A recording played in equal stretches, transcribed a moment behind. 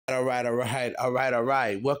All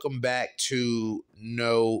right. Welcome back to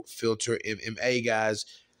No Filter MMA, guys.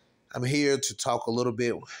 I'm here to talk a little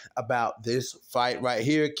bit about this fight right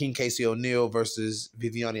here, King Casey O'Neill versus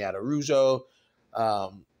Viviane Araujo. I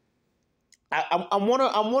want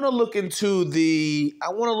to look into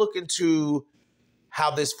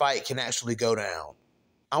how this fight can actually go down.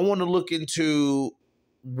 I want to look into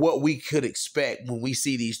what we could expect when we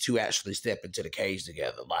see these two actually step into the cage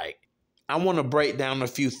together. Like, I want to break down a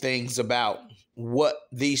few things about what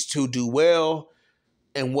these two do well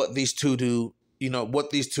and what these two do,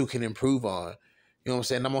 what these two can improve on. You know what I'm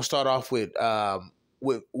saying? I'm gonna start off with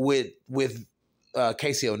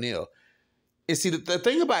Casey O'Neill. And see, the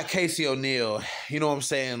thing about Casey O'Neill, you know what I'm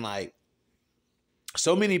saying? Like,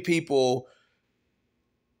 so many people,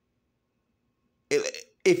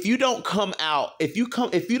 if you don't come out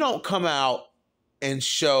and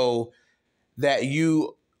show that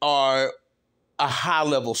you are a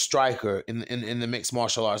high-level striker in the mixed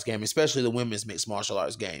martial arts game, especially the women's mixed martial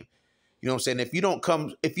arts game. You know what I'm saying? If you don't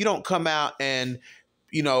come out and,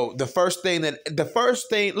 the first thing,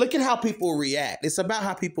 look at how people react. It's about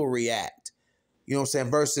how people react. You know what I'm saying?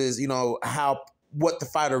 Versus, what the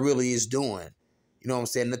fighter really is doing. You know what I'm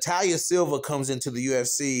saying? Natalia Silva comes into the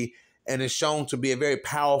UFC and is shown to be a very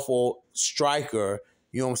powerful striker,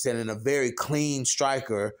 you know what I'm saying, and a very clean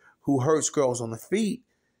striker who hurts girls on the feet.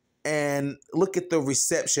 And look at the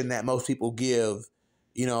reception that most people give,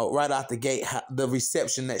 right out the gate, the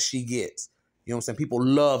reception that she gets. You know what I'm saying? People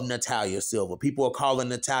love Natalia Silva. People are calling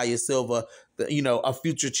Natalia Silva, a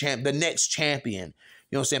future champ, the next champion.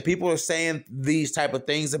 You know what I'm saying? People are saying these type of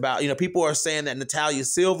things about, people are saying that Natalia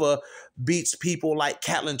Silva beats people like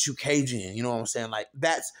Katlyn Chookagian. You know what I'm saying? Like,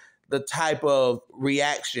 that's the type of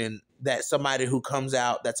reaction that somebody who comes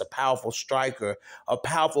out that's a powerful striker, a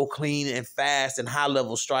powerful, clean, and fast and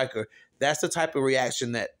high-level striker, that's the type of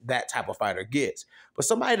reaction that type of fighter gets. But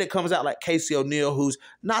somebody that comes out like Casey O'Neill, who's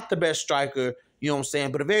not the best striker, you know what I'm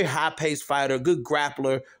saying, but a very high-paced fighter, good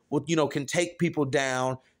grappler, can take people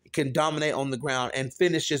down, can dominate on the ground, and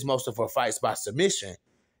finishes most of her fights by submission.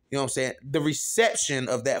 You know what I'm saying? The reception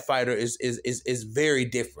of that fighter is very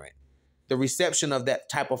different. The reception of that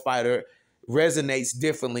type of fighter resonates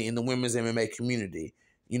differently in the women's MMA community,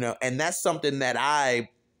 and that's something that I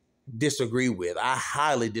disagree with. I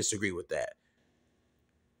highly disagree with that.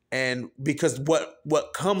 And because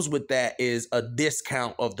what comes with that is a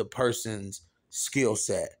discount of the person's skill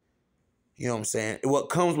set. You know what I'm saying? What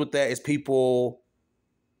comes with that is people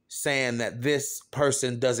saying that this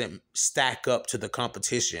person doesn't stack up to the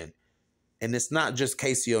competition. And it's not just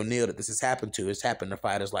Casey O'Neill that this has happened to. It's happened to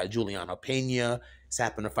fighters like Juliana Pena. It's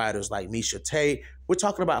happened to fighters like Miesha Tate. We're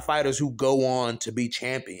talking about fighters who go on to be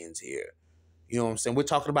champions here. You know what I'm saying? We're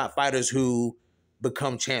talking about fighters who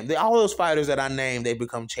become champions. All those fighters that I named, they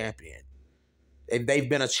become champion. They've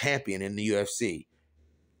been a champion in the UFC.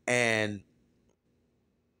 And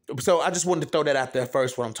so I just wanted to throw that out there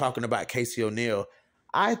first when I'm talking about Casey O'Neill.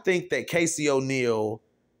 I think that Casey O'Neill,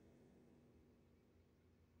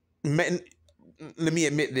 let me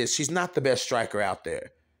admit this, she's not the best striker out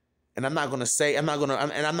there. And I'm not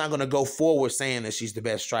going to go forward saying that she's the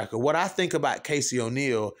best striker. What I think about Casey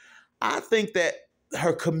O'Neill, I think that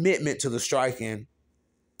her commitment to the striking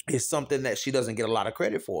is something that she doesn't get a lot of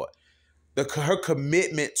credit for. Her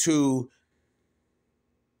commitment to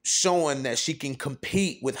showing that she can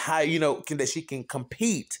compete with that she can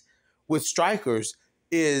compete with strikers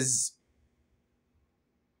is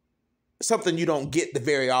something you don't get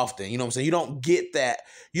very often. You know what I'm saying? You don't get that.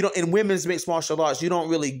 In women's mixed martial arts, you don't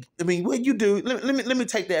really, what you do, let me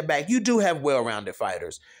take that back. You do have well-rounded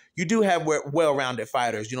fighters. You do have well-rounded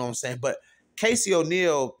fighters, you know what I'm saying? But Casey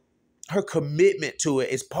O'Neill, her commitment to it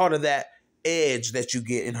is part of that edge that you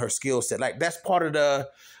get in her skill set. Like, that's part of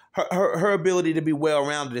her ability to be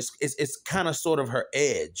well-rounded. It's kind of sort of her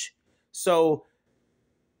edge. So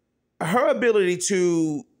her ability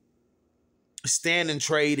to stand and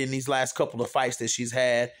trade in these last couple of fights that she's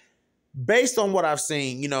had, based on what I've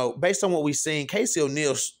seen, based on what we've seen, Casey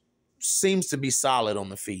O'Neill seems to be solid on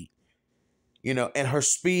the feet, and her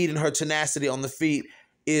speed and her tenacity on the feet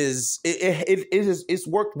it's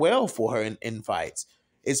worked well for her in fights.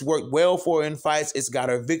 It's worked well for her in fights. It's got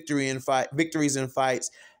her victories in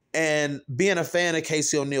fights. And being a fan of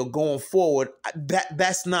Casey O'Neill going forward,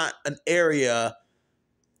 that's not an area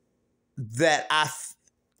that I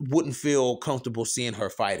wouldn't feel comfortable seeing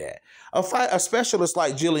her fight at. A specialist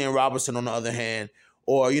like Jillian Robertson, on the other hand,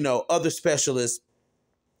 or other specialists,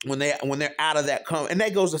 when they're out of that and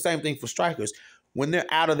that goes the same thing for strikers, when they're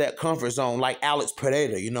out of that comfort zone, like Alex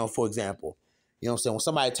Pereira, for example, what I'm saying, when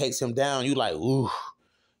somebody takes him down, you like, ooh,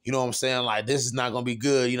 You know what I'm saying? Like, this is not gonna be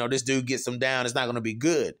good. You know, this dude gets him down. It's not gonna be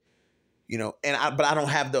good. You know, but I don't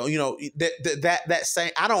have the, you know, that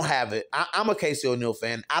same, I don't have it. I'm a Casey O'Neill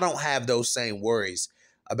fan. I don't have those same worries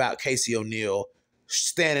about Casey O'Neill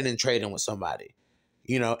standing and trading with somebody,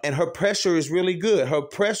 you know, and her pressure is really good. Her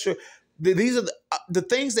pressure, these are the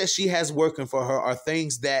things that she has working for her are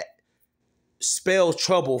things that spell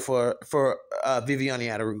trouble for Viviane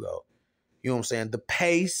Araujo. You know what I'm saying? The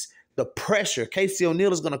pace, the pressure. Casey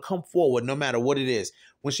O'Neill is going to come forward no matter what it is.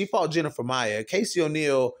 When she fought Jennifer Maia, Casey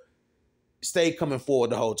O'Neill stayed coming forward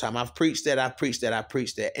the whole time. I've preached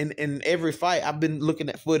that. And in every fight, I've been looking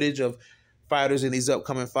at footage of fighters in these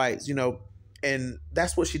upcoming fights, you know, and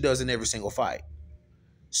that's what she does in every single fight.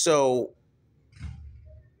 So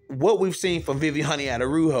what we've seen from Viviane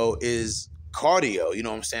Araujo is cardio. You know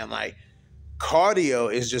what I'm saying? Like,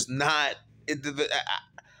 cardio is just not.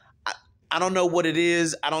 I don't know what it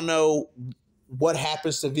is. I don't know what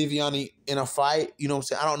happens to Viviane in a fight. You know what I'm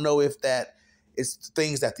saying? I don't know if that it's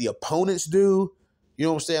things that the opponents do. You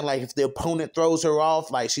know what I'm saying? Like, if the opponent throws her off,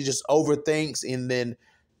 like, she just overthinks and then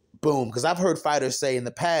boom. Because I've heard fighters say in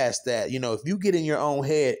the past that, you know, if you get in your own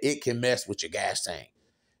head, it can mess with your gas tank.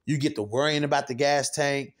 You get to worrying about the gas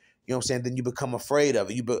tank. You know what I'm saying? Then you become afraid of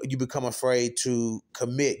it. You become afraid to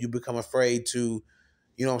commit. You become afraid to,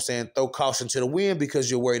 you know what I'm saying, throw caution to the wind because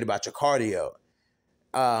you're worried about your cardio.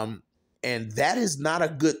 And that is not a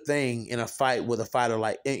good thing in a fight with a fighter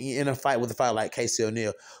like Casey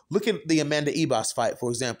O'Neill. Look at the Amanda Ebos fight,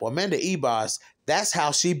 for example. Amanda Ebos, that's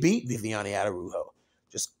how she beat Viviane Araujo.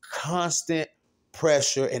 Just constant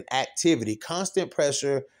pressure and activity.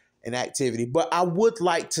 But I would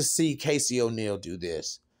like to see Casey O'Neill do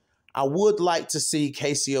this. I would like to see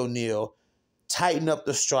Casey O'Neill tighten up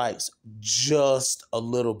the strikes just a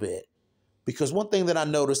little bit. Because one thing that I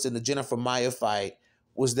noticed in the Jennifer Maia fight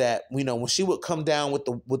was that, you know, when she would come down with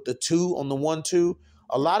the two on the 1-2,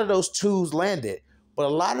 a lot of those twos landed. But a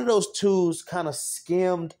lot of those twos kind of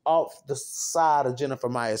skimmed off the side of Jennifer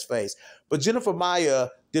Maia's face. But Jennifer Maia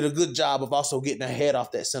did a good job of also getting her head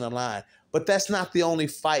off that center line. But that's not the only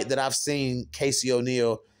fight that I've seen Casey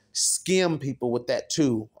O'Neill skim people with that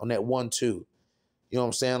two on that 1-2. You know what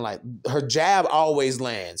I'm saying? Like, her jab always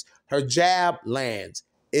lands. Her jab lands.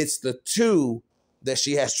 It's the two that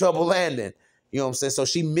she has trouble landing. You know what I'm saying? So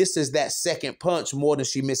she misses that second punch more than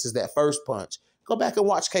she misses that first punch. Go back and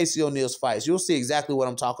watch Casey O'Neill's fights. You'll see exactly what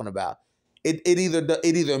I'm talking about. It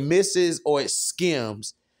either misses or it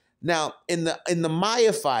skims. Now, in the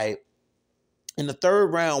Maia fight, in the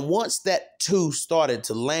third round, once that two started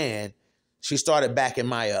to land, she started backing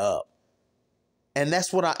Maia up. And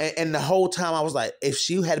that's what and the whole time I was like, if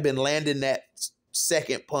she had been landing that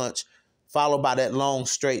second punch followed by that long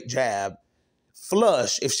straight jab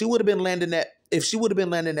flush, if she would have been landing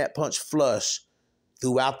that punch flush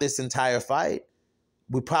throughout this entire fight,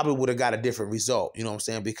 we probably would have got a different result. You know what I'm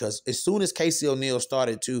saying? Because as soon as Casey O'Neill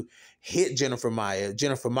started to hit Jennifer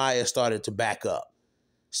Maia started to back up.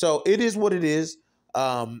 So it is what it is.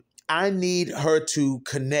 I need her to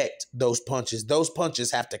connect those punches. Those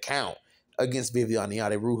punches have to count against Viviane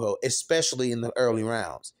Araujo, especially in the early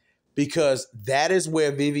rounds, because that is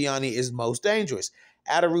where Viviane is most dangerous.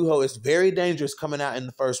 Araujo is very dangerous coming out in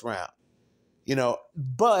the first round, you know,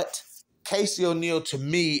 but Casey O'Neill, to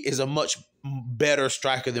me, is a much better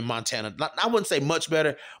striker than Montana. I wouldn't say much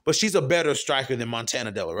better, but she's a better striker than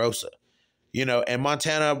Montana De La Rosa. You know, and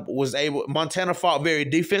Montana fought very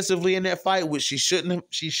defensively in that fight, which she shouldn't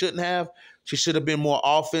have. She should have been more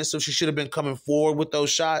offensive. She should have been coming forward with those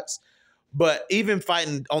shots. But even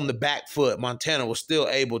fighting on the back foot, Montana was still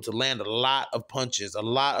able to land a lot of punches, a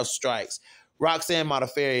lot of strikes. Roxanne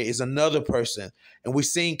Modafferi is another person, and we've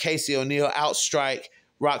seen Casey O'Neill outstrike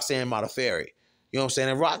Roxanne Modafferi. You know what I'm saying?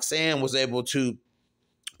 And Roxanne was able to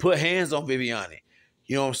put hands on Viviane.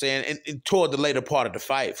 You know what I'm saying? And toward the later part of the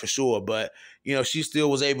fight, for sure. But, you know, she still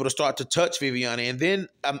was able to start to touch Viviane. And then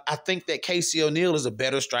I think that Casey O'Neill is a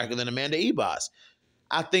better striker than Amanda Ebos.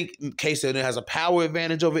 I think Casey O'Neill has a power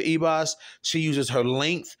advantage over Ebos. She uses her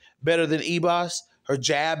length better than Ebos. Her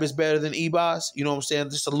jab is better than Ebos. You know what I'm saying?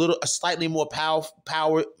 Just slightly more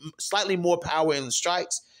power in the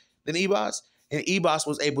strikes than Ebos. And Ebos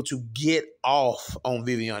was able to get off on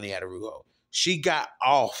Viviane Araujo. She got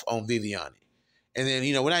off on Viviane. And then,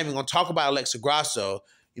 you know, we're not even going to talk about Alexa Grasso.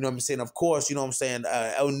 You know what I'm saying? Of course, you know what I'm saying?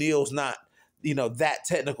 O'Neill's not, you know, that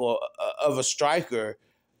technical of a striker,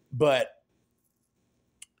 but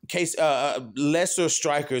lesser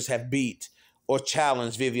strikers have beat or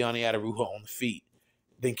challenged Viviane Araujo on the feet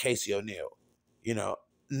than Casey O'Neill. You know,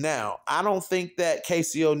 now, I don't think that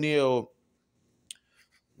Casey O'Neill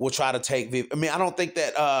will try to take Viv. I mean, I don't think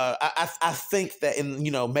that. I think that in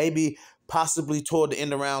maybe possibly toward the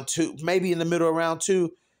end of round 2, maybe in the middle of round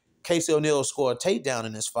 2, Casey O'Neill will score a takedown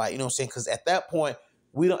in this fight. You know what I'm saying? Because at that point,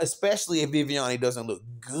 we don't. Especially if Viviane doesn't look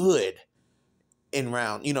good in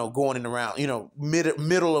round, going in the round,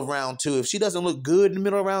 middle of round 2. If she doesn't look good in the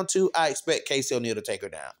middle of round 2, I expect Casey O'Neill to take her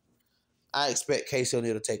down.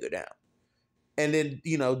 And then,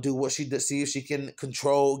 do what she does, see if she can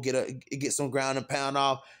control, get some ground and pound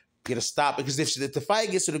off, get a stop. Because if the fight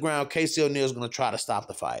gets to the ground, Casey O'Neill is going to try to stop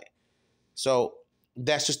the fight. So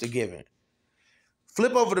that's just a given.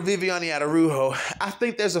 Flip over to Viviane Araujo. I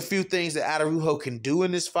think there's a few things that Araujo can do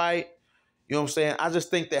in this fight. You know what I'm saying? I just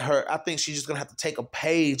think I think she's just going to have to take a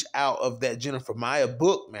page out of that Jennifer Maia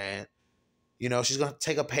book, man. She's going to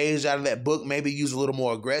take a page out of that book, maybe use a little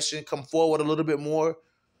more aggression, come forward a little bit more.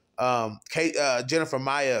 Jennifer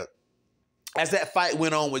Maia, as that fight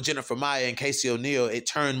went on with Jennifer Maia and Casey O'Neill, it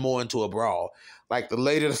turned more into a brawl. Like, the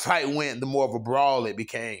later the fight went, the more of a brawl it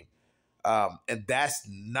became. And that's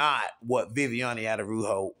not what Viviane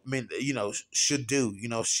Araujo, should do.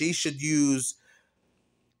 She should use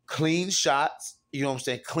clean shots,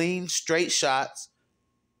 clean, straight shots,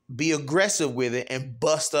 be aggressive with it, and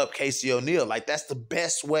bust up Casey O'Neill. Like, that's the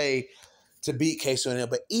best way to beat Casey O'Neill.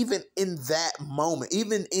 But even in that moment,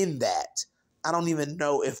 I don't even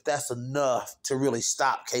know if that's enough to really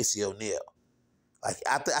stop Casey O'Neill. Like,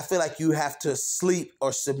 I feel like you have to sleep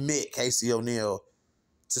or submit Casey O'Neill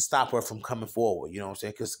to stop her from coming forward. You know what I'm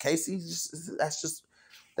saying? Because Casey, that's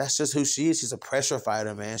just who she is. She's a pressure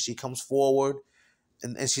fighter, man. She comes forward,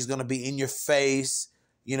 and she's gonna be in your face,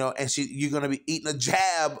 and you're gonna be eating a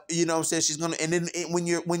jab. You know what I'm saying? She's gonna, and then when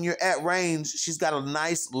you're at range, she's got a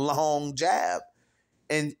nice long jab,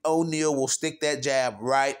 and O'Neill will stick that jab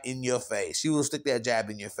right in your face. She will stick that jab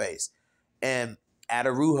in your face, and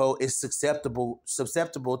Araujo is susceptible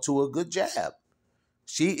to a good jab.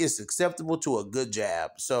 She is susceptible to a good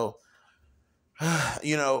jab. So, I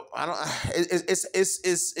don't.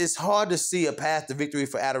 It's hard to see a path to victory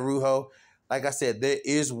for Araujo. Like I said, there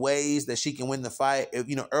is ways that she can win the fight.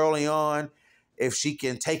 Early on, if she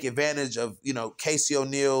can take advantage of Casey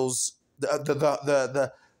O'Neill's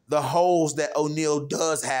the holes that O'Neill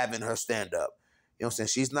does have in her stand up. You know what I'm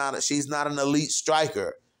saying? She's not an elite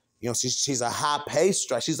striker. She's a high pace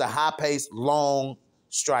striker. She's a high pace long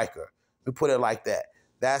striker. We put it like that.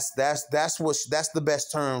 That's the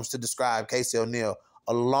best terms to describe Casey O'Neill.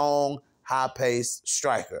 A long, high-paced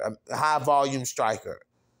striker, a high-volume striker.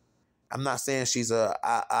 I'm not saying she's a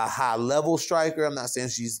high-level striker. I'm not saying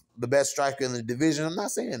she's the best striker in the division. I'm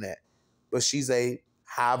not saying that. But she's a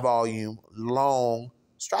high-volume, long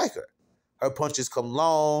striker. Her punches come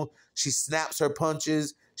long. She snaps her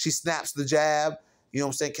punches. She snaps the jab. You know what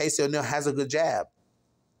I'm saying? Casey O'Neill has a good jab.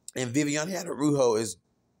 And Viviane Araujo is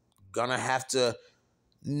going to have to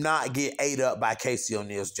not get ate up by Casey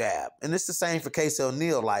O'Neill's jab. And it's the same for Casey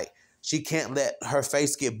O'Neill. Like, she can't let her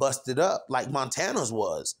face get busted up like Montana's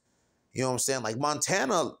was. You know what I'm saying? Like,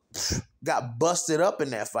 Montana got busted up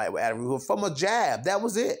in that fight with Araujo from a jab. That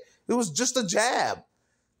was it. It was just a jab.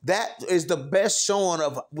 That is the best showing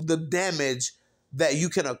of the damage that you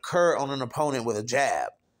can occur on an opponent with a jab.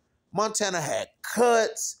 Montana had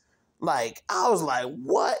cuts. Like, I was like,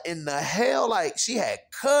 what in the hell? Like, she had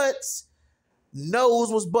cuts. Nose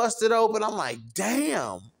was busted open. I'm like,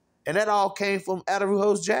 damn. And that all came from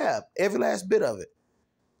Araujo's jab. Every last bit of it.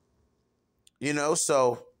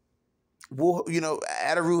 So,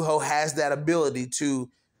 Araujo has that ability to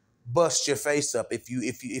bust your face up if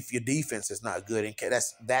your defense is not good. And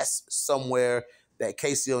that's somewhere that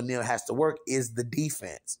Casey O'Neill has to work, is the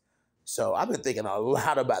defense. So I've been thinking a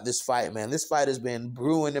lot about this fight, man. This fight has been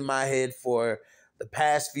brewing in my head for the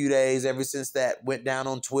past few days, ever since that went down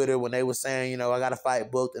on Twitter when they were saying, I got a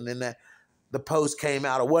fight booked, and then the post came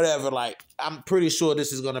out or whatever. Like, I'm pretty sure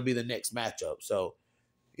this is going to be the next matchup. So,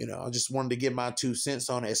 I just wanted to get my 2 cents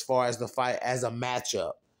on it as far as the fight as a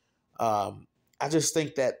matchup. I just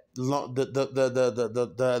think that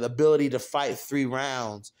the ability to fight 3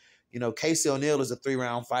 rounds, Casey O'Neill is a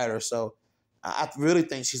 3-round fighter. So I really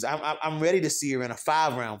think I'm ready to see her in a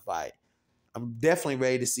 5-round fight. I'm definitely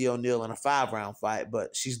ready to see O'Neill in a 5-round fight,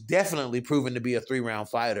 but she's definitely proven to be a 3-round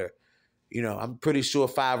fighter. I'm pretty sure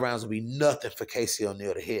 5 rounds will be nothing for Casey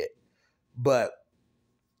O'Neill to hit. But,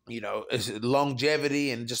 it's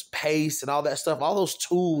longevity and just pace and all that stuff, all those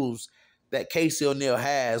tools that Casey O'Neill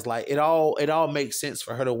has, like, it all makes sense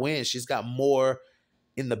for her to win. She's got more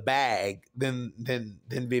in the bag than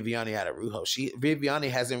Viviane Araujo. Viviane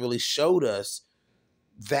hasn't really showed us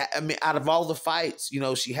that. I mean, out of all the fights,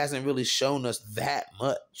 she hasn't really shown us that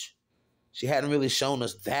much. She hadn't really shown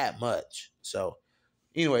us that much. So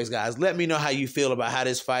Anyways, guys, let me know how you feel about how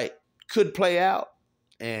this fight could play out.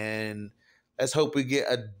 And let's hope we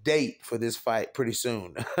get a date for this fight pretty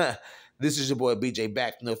soon. This is your boy BJ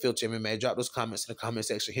back from No Filter MMA. Drop those comments in the comment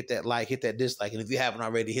section. Hit that like, hit that dislike. And if you haven't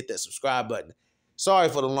already, hit that subscribe button. Sorry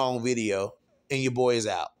for the long video. And your boy is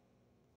out.